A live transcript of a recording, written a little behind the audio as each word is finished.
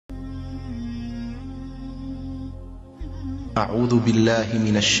أعوذ بالله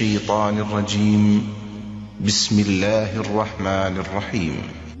من الشيطان الرجيم. بسم الله الرحمن الرحيم.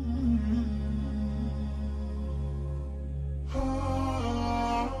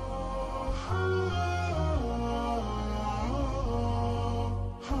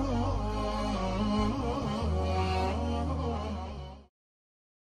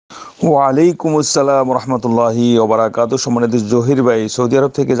 ওয়ালাইকুম আসসালাম রহমতুল্লাহি ওয়া বারাকাতুহু। সম্মানিত জহির ভাই সৌদি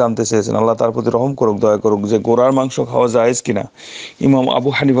আরব থেকে জানতে চেয়েছেন, আল্লাহ তার প্রতি রহম করুক, দয়া করুক, যে ঘোড়ার মাংস খাওয়া জায়েজ কিনা। ইমাম আবু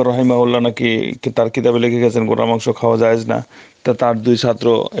হানিফা রাহিমাহুল্লাহ নাকি তার কিতাবে লিখে গেছেন ঘোড়ার মাংস খাওয়া জায়েজ না। তার দুই ছাত্র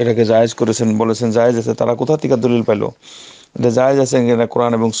এটাকে জায়েজ করেছেন, বলেছেন জায়েজ আছে। তারা কোথা থেকে দলিল পাইলো এটা জায়েজ আছে কিনা?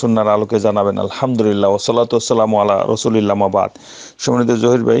 কোরআন এবং সুন্নাহর আলোকে জানাবেন। আলহামদুলিল্লাহ ওয়াসসালাতু ওয়াসসালামু আলা রাসূলিল্লাহ মা বাদ। সম্মানিত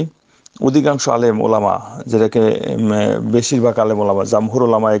জহির ভাই, অধিকাংশ আলেম ওলামা, যেটাকে বেশিরভাগ আলেম ওলামা, জামহুর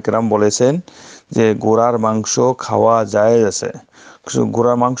ওলামা একরাম বলেছেন যে ঘোড়ার মাংস খাওয়া জায়েজ আছে।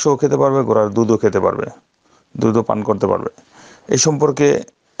 ঘোড়ার মাংসও খেতে পারবে, ঘোড়ার দুধও খেতে পারবে, দুধও পান করতে পারবে। এই সম্পর্কে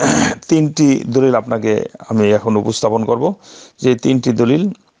তিনটি দলিল আপনাকে আমি এখন উপস্থাপন করব, যে তিনটি দলিল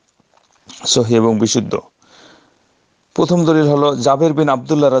সহিহ এবং বিশুদ্ধ। প্রথম দলিল হলো জাবের বিন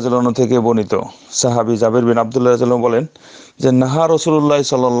আব্দুল্লাহ রাদিয়াল্লাহু আনহু থেকে বর্ণিত। সাহাবী জাবের বিন আব্দুল্লাহ রাদিয়াল্লাহু আনহু বলেন যে নাহা রাসূলুল্লাহ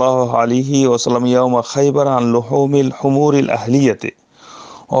সাল্লাল্লাহু আলাইহি ওয়াসাল্লাম ইয়াউমা খায়বার আন লুহুমিল হুমুরিল আহলিয়াতি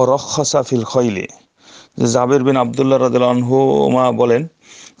ও রাখাসা ফিল খাইলি। যে জাবের বিন আব্দুল্লাহ রাদিয়াল্লাহু আনহু বলেন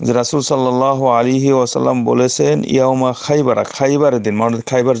যে রাসূল সাল্লাল্লাহু আলাইহি ওয়াসাল্লাম বলেছেন ইয়াউমা খায়বারা, খাইবারের দিন, মানে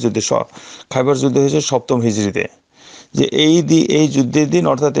খাইবার যুদ্ধ হয়েছে 7ম হিজরিতে, যে এই যুদ্ধের দিন,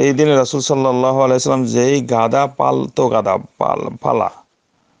 অর্থাৎ এই দিনে রাসূল সাল্লাল্লাহু আলাইহি সাল্লাম যেই গাধা পালতো,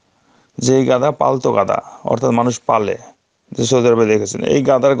 গাধা অর্থাৎ মানুষ পালে, যে সৌদি আরবে দেখেছেন, এই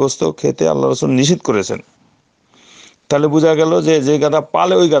গাধার গোস্ত খেতে আল্লাহ রাসূল নিষেধ করেছেন। তাহলে বোঝা গেল যে গাধা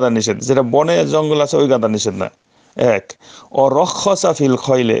পালে ওই গাধা নিষেধ, যেটা বনে জঙ্গল আছে ওই গাধা নিষেধ না। এক, ও রক্ষসা ফিল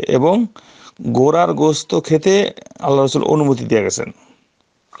খইলে, এবং ঘোড়ার গোস্ত খেতে আল্লাহ রাসূল অনুমতি দিয়ে গেছেন।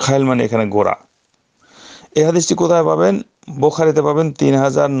 খাইল মানে এখানে ঘোড়া। এই হাদিসটি কোথায় পাবেন? বুখারীতে পাবেন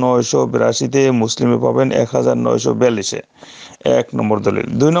 3982-তে, মুসলিমে পাবেন 1942-এ। 1 নম্বর দলিল।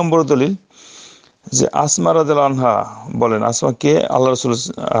 2 নম্বর দলিল, যে আসমা রাদিয়াল্লাহু আনহা বলেন, আসমা কে? আল্লাহ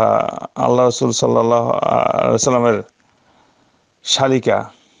রাসূল সাল্লাল্লাহু আলাইহি সাল্লামের শালিকা,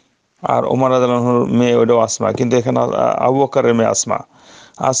 আর ওমর রাদিয়াল্লাহু আনহুর মেয়ে, ওইটাও আসমা, কিন্তু এখানে আবু বকরের মেয়ে আসমা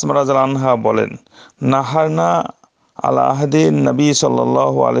রাদিয়াল্লাহু আনহা বলেন নাহারনা আলা আহদি নবী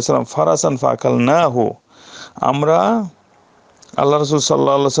সাল্লাল্লাহু আলাইহি সাল্লাম ফারাসান ফাকালনাহু, আমরা আল্লাহ রাসূল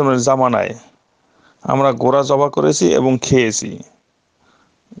সাল্লাল্লাহু আলাইহি সাল্লামের জামানায় আমরা ঘোড়া জবাই করেছি এবং খেয়েছি।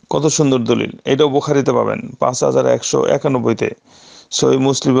 কত সুন্দর দলিল! এটাও বুখারীতে পাবেন 5191-তে, সহিহ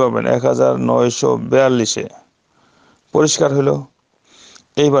মুসলিমে পাবেন 1942-এ। পরিষ্কার হলো।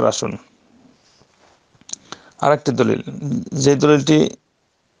 এইবার আসুন আরেকটি দলিল, যে দলিলটি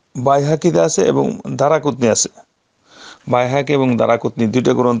বাইহাকিতে আছে এবং দারাকুতনি আছে। বাইহাকি এবং দারাকুতনি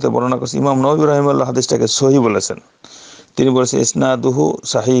দুইটা গ্রন্থে বর্ণনা করেছে। ইমাম নববী রাহিমাহুল্লাহ হাদিসটাকে সহিহ বলেছেন। তিনি বলেছেন ইসনাদুহু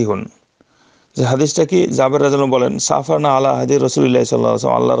সাহিহুন। যে হাদিসটা কি? জাবের রাদিয়াল্লাহু আনহু বলেন সাফারনা আলা হাদি রাসূলুল্লাহ সাল্লাল্লাহু আলাইহি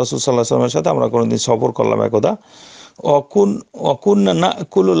ওয়াসাল্লাম, আল্লাহ রাসূল সাল্লাল্লাহু আলাইহি ওয়াসাল্লামের সাথে আমরা কোনদিন সফর করলাম একদা। অকুন্না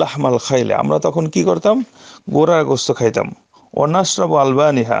নাকুলু লাহমাল খাইলে, আমরা তখন কি করতাম? ঘোড়ার গোশত খাইতাম। ওয়ানাশরাবু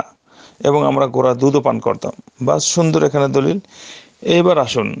আলবানিহা, এবং আমরা ঘোড়ার দুধও পান করতাম। বাস, সুন্দর এখানে দলিল। এইবার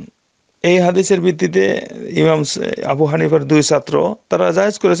আসুন, এই হাদিসের ভিত্তিতে ইমাম আবু হানিফার দুই ছাত্র তারা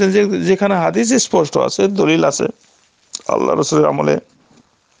জায়েজ করেছেন, যে যেখানে হাদিসে স্পষ্ট আছে, দলিল আছে, আল্লাহ রাসূলের আমলে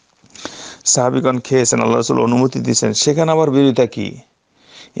সাহাবীগণ খেয়েছেন, আল্লাহ রাসূল অনুমতি দিয়েছেন, সেখানে আবার বিরোধিতা কি?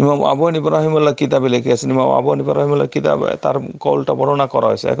 ইমাম আবু হানিফা রাহিমাহুল্লাহ কিতাবে লিখেছেন, ইমাম আবু হানিফা রাহিমাহুল্লাহ কিতাবে তার কওলটা বর্ণনা করা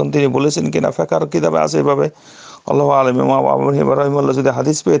হয়েছে। এখন তিনি বলেছেন কিনা ফিকহের কিতাবে আছে এভাবে, আল্লাহু আলাম। ইমাম আবু হানিফা রাহিমাহুল্লাহ যদি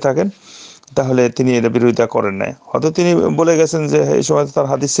হাদিস পেয়ে থাকেন তাহলে তিনি এটা বিরোধিতা করেন নাই, হয়তো তিনি বলে গেছেন যে এই সময় তার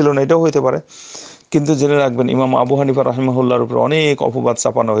হাদিস ছিল না, এটাও হইতে পারে। কিন্তু জেনে রাখবেন, ইমাম আবু হানিফা রাহিমাহুল্লাহর উপর অনেক অপবাদ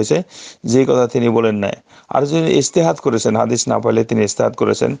চাপানো হয়েছে, যে কথা তিনি বলেন নাই। আর যিনি ইজতিহাদ করেছেন, হাদিস না পাইলে তিনি ইজতিহাদ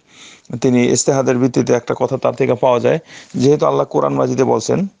করেছেন, তিনি ইজতিহাদের ভিত্তিতে একটা কথা তার থেকে পাওয়া যায়। যেহেতু আল্লাহ কোরআন মাজিদে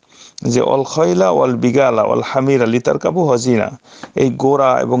বলছেন যে অল খয়লা ওয়াল বিগালা ওয়াল হামিরা লিতারকাবু হাজিনা, এই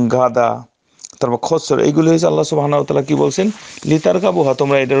গোরা এবং গাদা, তারপর খচ্চর, এইগুলো হয়েছে আল্লাহ সুবহানাহু ওয়া তাআলা কি বলছেন? লিতারকাবুহা,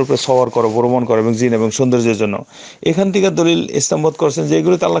 তোমরা এটার উপরে সওয়ার করো, ভ্রমণ করো, এবং জিন এবং সৌন্দর্যের জন্য। এখান থেকে দলিল ইস্তেমবাদ করছেন যে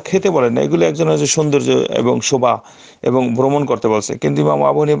এগুলো তো আল্লাহ খেতে বলেন না, এগুলো একজন হচ্ছে সৌন্দর্য এবং শোভা এবং ভ্রমণ করতে বলছে। কিন্তু ইমাম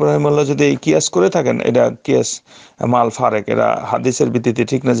আবু হানিফা রাহিমাহুল্লাহ যদি এই কিয়াস করে থাকেন, এটা কিয়াস মাল ফারেক, এটা হাদিসের ভিত্তিতে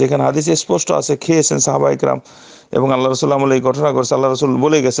ঠিক না। যেখানে হাদিসে স্পষ্ট আছে খেয়েছেন সাহাবায়ে কেরাম এবং আল্লাহ রাসূল আমলে এই ঘটনা করছে, আল্লাহ রাসূল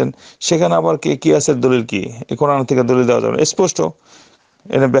বলে গেছেন, সেখানে আবার কিয়াসের দলিল কি? এই কোরআন থেকে দলিল দেওয়া যাবে না, স্পষ্ট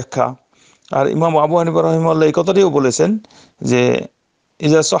এর ব্যাখ্যা। আর ইমাম আবু হানিফা রাহিমাহুল্লাহ এই কথাটিও বলেছেন যে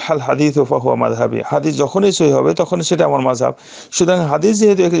ইজা সহাল হাদিস ও ফাহুয়া মাযহাবি, হাদিস যখনই সহি হবে তখন সেটা আমার মাযহাব। সুতরাং হাদিস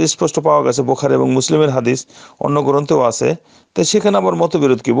যেহেতু স্পষ্ট পাওয়া গেছে, বুখারী এবং মুসলিমের হাদিস অন্য গ্রন্থেও আছে, তো সেখানে আবার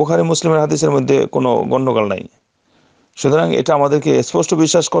মতবিরোধ কি? বুখারী মুসলিমের হাদিসের মধ্যে কোনো গন্ডগোল নাই। সুতরাং এটা আমাদেরকে স্পষ্ট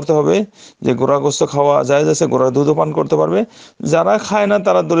বিশ্বাস করতে হবে যে ঘোড়া গোস্ত খাওয়া জায়েজ আছে, ঘোড়ার দুধও পান করতে পারবে। যারা খায় না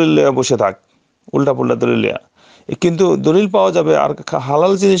তারা দলিল লইয়া বসে থাক, উল্টা পুল্টা দলিল লইয়া। কিন্তু দলিল পাওয়া যাবে, আর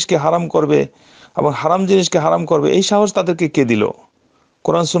হালাল জিনিসকে হারাম করবে এবং হারাম জিনিসকে হারাম করবে, এই সাহস তাদেরকে কে দিল?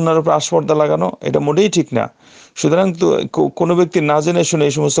 কোরআন সুন্নাহর উপর আস্পর্ধা লাগানো, এটা মোটেই ঠিক না। সুতরাং তো কোনো ব্যক্তি না জেনে শুনে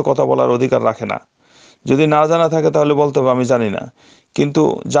এই সমস্ত কথা বলার অধিকার রাখে না। যদি না জানা থাকে তাহলে বলতে হবে আমি জানি না। কিন্তু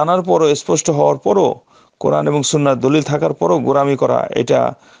জানার পরও, স্পষ্ট হওয়ার পরও, কোরআন এবং সুন্নাহর দলিল থাকার পরও গোঁরামি করা, এটা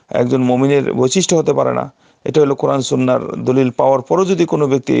একজন মুমিনের বৈশিষ্ট্য হতে পারে না। এটা হলো কোরআন সুন্নাহর দলিল পাওয়ার পরও যদি কোনো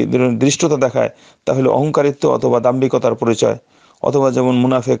ব্যক্তি দৃষ্টতা দেখায়, তাহলে অহংকারিত্ব অথবা দাম্ভিকতার পরিচয়, অথবা যেমন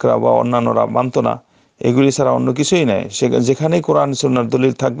মুনাফেকরা বা অন্যান্যরা মানত না, এগুলি ছাড়া অন্য কিছুই নাই। যেখানেই কোরআন সুন্নাহর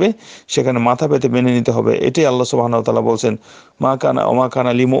দলিল থাকবে সেখানে মাথা পেতে মেনে নিতে হবে। এটাই আল্লাহ সুবহানাহু ওয়া তাআলা বলছেন, মা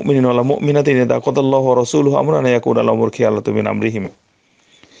কানা লিল মুমিনিন ওয়ালা মুমিনাতিন ইযা কাদাল্লাহু ওয়া রাসূলুহু আমরান আন ইয়াকুনা লাহুমুল খিয়ারাতু মিন আমরিহিম।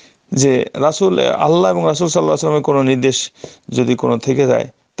 যে রাসূল, আল্লাহ এবং রাসূল সাল্লাল্লাহু আলাইহি ওয়াসাল্লামের কোনো নির্দেশ যদি কোনো থেকে যায়,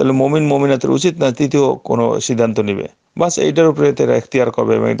 তাহলে মুমিন মুমিনাতের উচিত না তৃতীয় কোনো সিদ্ধান্ত নিবে। বাস এইটার উপরে তারা ইখতিয়ার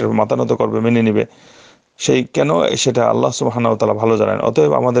করবে এবং এটার মাথা নত করবে, মেনে নিবে। সেই কেন, সেটা আল্লাহ সুবহানাহু ওয়া তাআলা ভালো জানেন।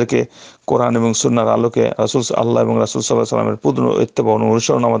 অতএব আমাদেরকে কোরআন এবং সুন্নাহর আলোকে আল্লাহ এবং রাসূল সাল্লাল্লাহু আলাইহি ওয়াসাল্লামের পূর্ণ ইত্তেবা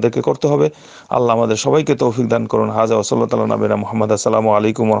অনুসরণ আমাদেরকে করতে হবে। আল্লাহ আমাদের সবাইকে তৌফিক দান করুন। হাযা ওয়া সাল্লাল্লাহু আলা নবিনা মুহাম্মদ। আসসালামু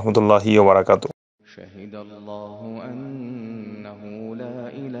আলাইকুম ওয়া রাহমাতুল্লাহি ওয়া বারাকাতুহু। شهد الله أنه لا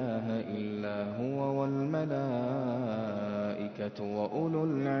إله إلا هو والملائكة وأولو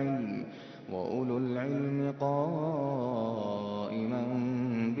العلم قائما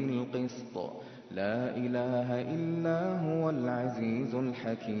بالقسط لا إله إلا هو العزيز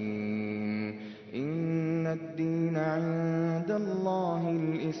الحكيم إن الدين عند الله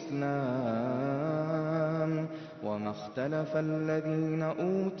الإسلام وما اختلف الذين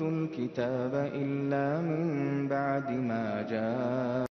أوتوا الكتاب إلا من بعد ما جاءهم